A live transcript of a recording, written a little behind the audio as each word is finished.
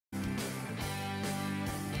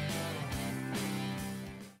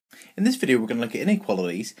In this video we're going to look at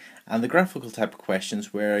inequalities and the graphical type of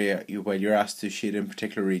questions where you're asked to shade in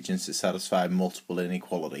particular regions to satisfy multiple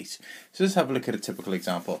inequalities. So let's have a look at a typical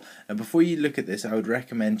example. And before you look at this, I would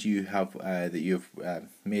recommend you have that you've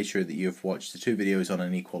made sure that you've watched the two videos on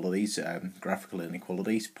inequalities, graphical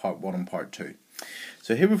inequalities, part 1 and part 2.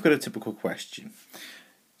 So here we've got a typical question.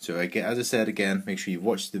 So again, as I said again, make sure you've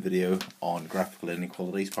watched the video on graphical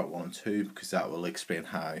inequalities part 1 and 2 because that will explain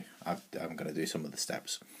how I'm going to do some of the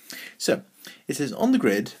steps. So it says on the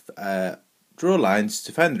grid, draw lines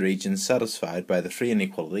to find the regions satisfied by the three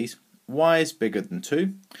inequalities: y is bigger than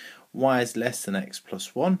 2, y is less than x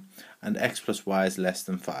plus 1, and x plus y is less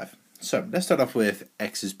than 5. So let's start off with y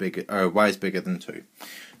is bigger than 2.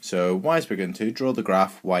 So y is bigger than 2. Draw the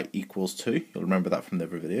graph y equals 2. You'll remember that from the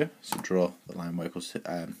other video. So draw the line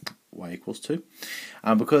y equals 2.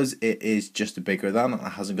 And because it is just a bigger than and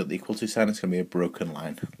it hasn't got the equal to sign, it's going to be a broken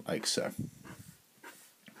line like so.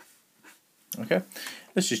 Okay,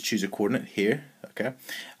 let's just choose a coordinate here. Okay,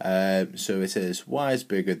 so it says y is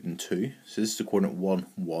bigger than 2, so this is the coordinate 1,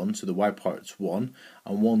 1, so the y part's 1,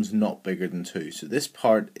 and 1's not bigger than 2, so this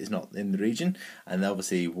part is not in the region, and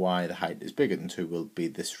obviously y, the height, is bigger than 2, will be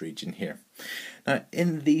this region here. Now,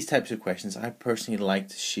 in these types of questions, I personally like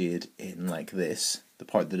to shade in like this, the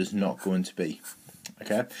part that is not going to be.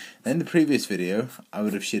 Okay, in the previous video I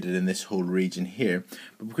would have shaded in this whole region here,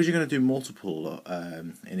 but because you're going to do multiple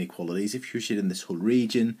inequalities, if you're shading this whole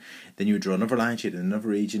region, then you would draw another line, shade in another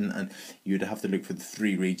region, and you would have to look for the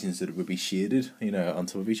three regions that would be shaded, you know, on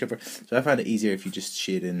top of each other. So I find it easier if you just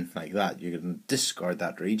shade in like that. You're going to discard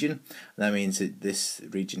that region, and that means that this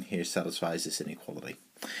region here satisfies this inequality.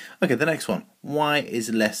 Okay, the next one, y is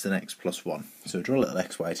less than x plus 1. So draw a little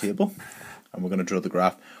xy table, and we're going to draw the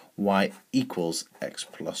graph y equals x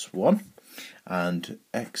plus 1 and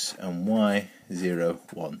x and y 0,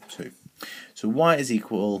 1, 2. So y is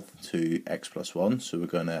equal to x plus 1, so we're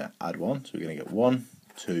going to add 1, so we're going to get 1,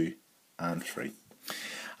 2 and 3.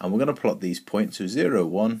 And we're going to plot these points, so 0,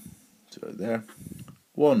 1, so there,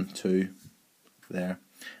 1, 2 there,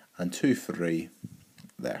 and 2, 3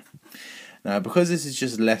 there. Now, because this is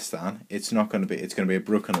just less than, it's not going to be, it's going to be a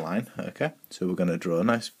broken line, okay? So we're going to draw a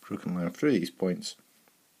nice broken line through these points,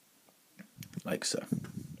 like so.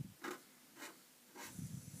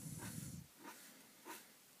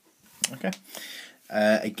 Okay.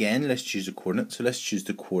 Again, let's choose a coordinate. So let's choose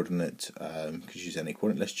the coordinate, could use any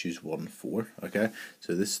coordinate, let's choose 1, 4, okay?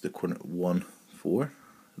 So this is the coordinate 1, 4,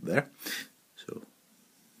 there. So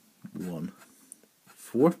 1,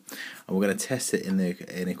 4, and we're going to test it in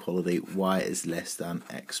the inequality y is less than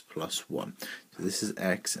x plus 1. So this is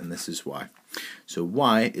x and this is y. So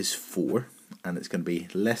y is 4 and it's going to be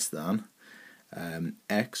less than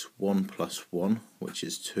x 1 plus 1, which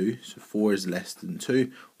is 2. So 4 is less than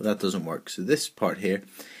 2. Well, that doesn't work. So this part here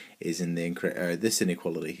is in the this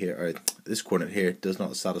inequality here, or this coordinate here, does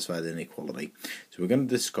not satisfy the inequality. So we're going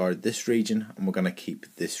to discard this region and we're going to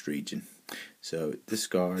keep this region. So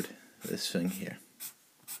discard this thing here.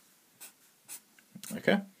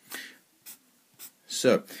 Okay,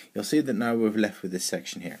 so you'll see that now we're left with this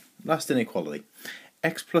section here. Last inequality,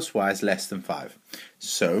 x plus y is less than 5.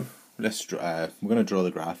 So let's we're going to draw the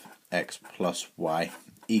graph x plus y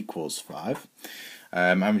equals 5.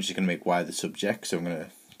 I'm just going to make y the subject, so I'm going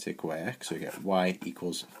to take away x, so we get y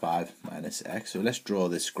equals 5 minus x. So let's draw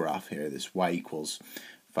this graph here, this y equals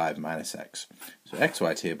 5 minus x. So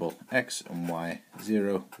xy table, x and y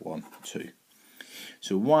 0, 1, 2.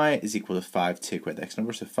 So y is equal to 5 take away the x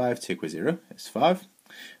number, so 5 take away 0 is 5,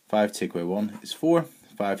 5 take away 1 is 4,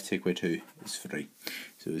 5 take away 2 is 3.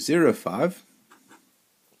 So 0, 5,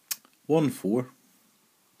 1, 4,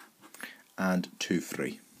 and 2,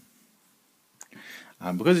 3.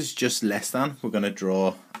 And because it's just less than, we're going to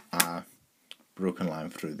draw a broken line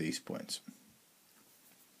through these points.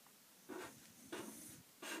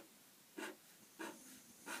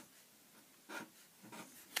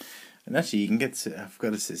 And actually you can get to, I've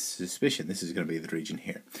got a suspicion this is going to be the region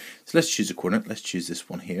here. So let's choose a coordinate, let's choose this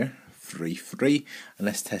one here, 3, 3, and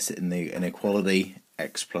let's test it in the inequality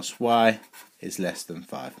x plus y is less than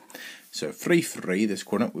 5. So 3, 3, this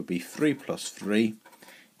coordinate would be 3 plus 3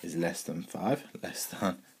 is less than 5, less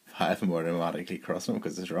than 5, I'm automatically crossing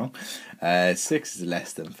because it's wrong. 6 is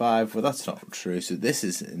less than 5, well that's not true, so this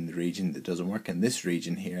is in the region that doesn't work, and this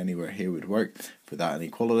region here, anywhere here would work for that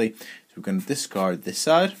inequality. So we're going to discard this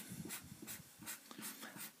side,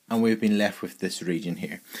 and we've been left with this region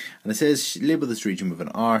here. And it says label this region with an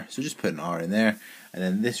R, so just put an R in there, and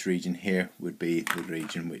then this region here would be the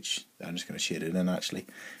region which, I'm just going to shade it in actually,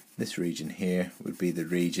 this region here would be the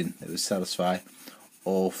region that would satisfy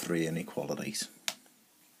all three inequalities.